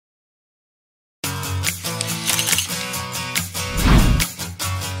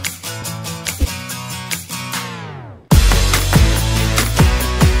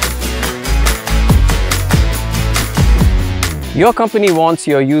Your company wants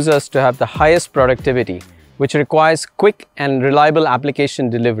your users to have the highest productivity, which requires quick and reliable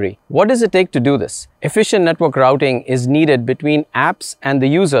application delivery. What does it take to do this? Efficient network routing is needed between apps and the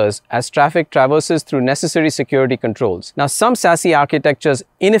users as traffic traverses through necessary security controls. Now, some SASE architectures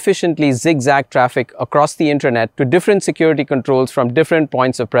inefficiently zigzag traffic across the internet to different security controls from different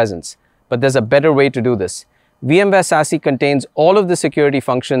points of presence. But there's a better way to do this. VMware SASE contains all of the security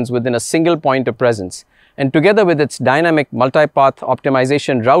functions within a single point of presence. And together with its dynamic multipath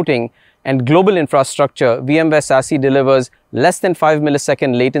optimization routing and global infrastructure, VMware SASE delivers less than 5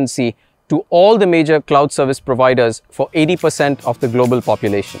 millisecond latency to all the major cloud service providers for 80% of the global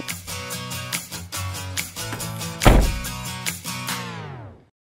population.